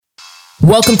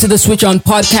Welcome to the Switch On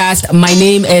podcast. My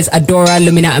name is Adora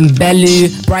Lumina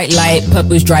Mbelu, Bright Light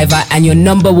Purpose Driver, and your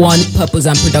number one purpose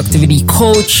and productivity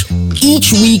coach.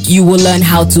 Each week, you will learn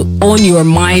how to own your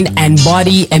mind and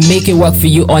body and make it work for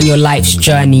you on your life's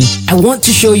journey. I want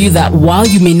to show you that while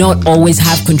you may not always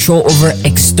have control over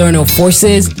external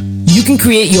forces, you can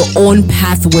create your own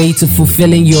pathway to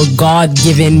fulfilling your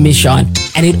God-given mission.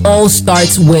 And it all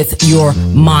starts with your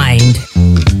mind.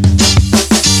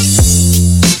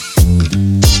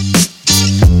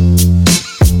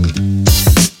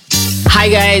 Hi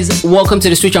guys, welcome to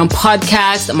the Switch On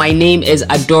podcast. My name is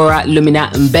Adora Lumina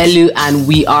Mbelu and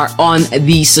we are on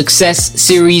the Success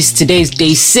series. Today is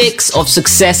day 6 of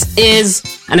Success Is,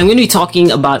 and I'm going to be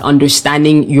talking about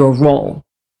understanding your role.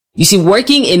 You see,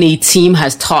 working in a team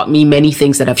has taught me many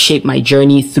things that have shaped my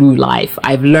journey through life.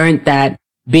 I've learned that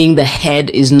being the head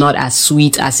is not as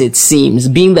sweet as it seems.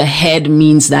 Being the head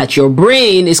means that your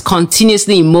brain is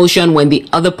continuously in motion when the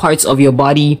other parts of your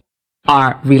body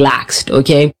are relaxed,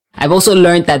 okay? I've also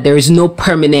learned that there is no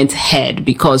permanent head,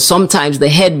 because sometimes the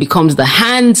head becomes the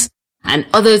hands and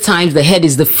other times the head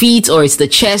is the feet, or it's the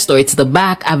chest, or it's the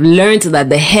back. I've learned that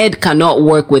the head cannot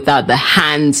work without the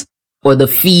hands or the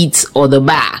feet or the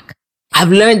back. I've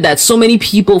learned that so many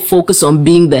people focus on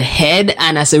being the head,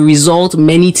 and as a result,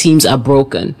 many teams are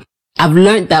broken. I've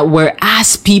learned that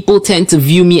whereas people tend to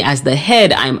view me as the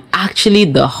head, I'm actually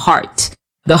the heart.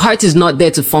 The heart is not there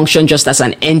to function just as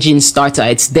an engine starter.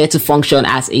 It's there to function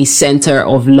as a center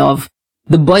of love.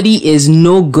 The body is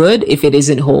no good if it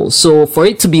isn't whole. So for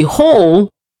it to be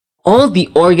whole, all the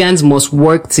organs must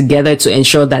work together to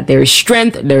ensure that there is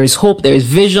strength, there is hope, there is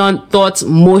vision, thoughts,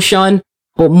 motion,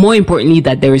 but more importantly,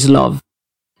 that there is love.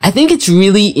 I think it's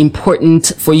really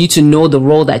important for you to know the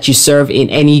role that you serve in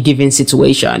any given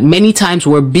situation. Many times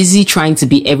we're busy trying to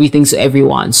be everything to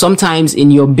everyone. Sometimes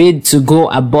in your bid to go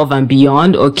above and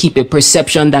beyond or keep a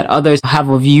perception that others have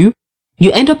of you,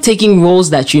 you end up taking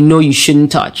roles that you know you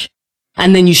shouldn't touch.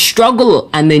 And then you struggle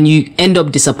and then you end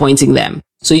up disappointing them.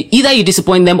 So either you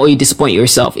disappoint them or you disappoint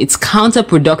yourself. It's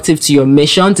counterproductive to your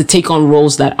mission to take on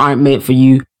roles that aren't meant for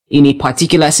you in a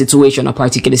particular situation or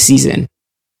particular season.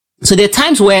 So there are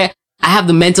times where I have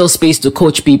the mental space to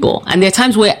coach people, and there are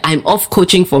times where I'm off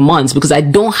coaching for months because I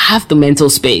don't have the mental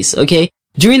space, okay?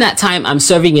 During that time, I'm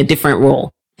serving a different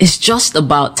role. It's just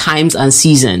about times and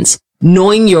seasons,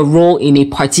 knowing your role in a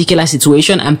particular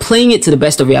situation and playing it to the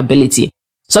best of your ability.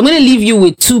 So I'm going to leave you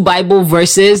with 2 Bible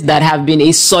verses that have been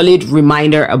a solid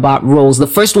reminder about roles. The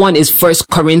first one is 1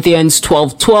 Corinthians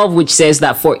 12:12, which says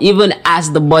that for even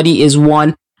as the body is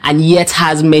one and yet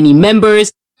has many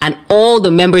members, and all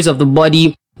the members of the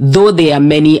body, though they are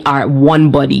many, are one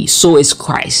body, so is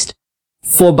Christ.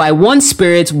 For by one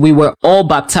Spirit we were all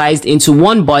baptized into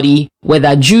one body,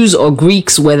 whether Jews or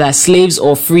Greeks, whether slaves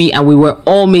or free, and we were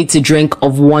all made to drink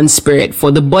of one Spirit.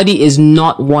 For the body is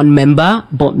not one member,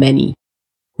 but many.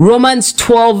 Romans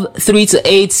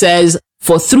 12:3-8 says,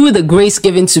 for through the grace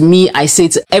given to me, I say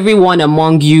to everyone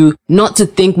among you, not to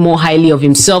think more highly of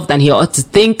himself than he ought to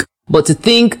think, but to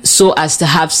think so as to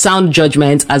have sound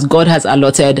judgment, as God has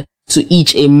allotted to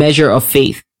each a measure of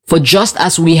faith. For just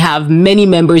as we have many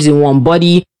members in one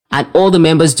body, and all the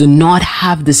members do not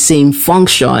have the same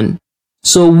function,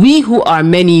 so we who are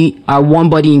many are one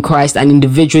body in Christ and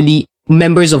individually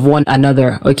members of one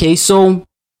another. Okay, so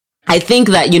I think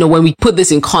that, when we put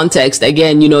this in context,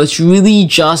 again, it's really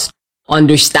just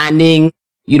understanding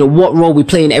what role we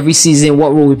play in every season,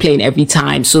 what role we play in every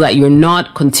time, so that you're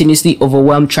not continuously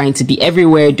overwhelmed trying to be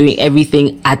everywhere, doing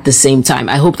everything at the same time.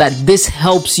 I hope that this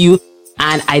helps you,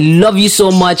 and I love you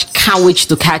so much. Can't wait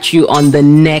to catch you on the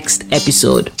next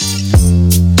episode.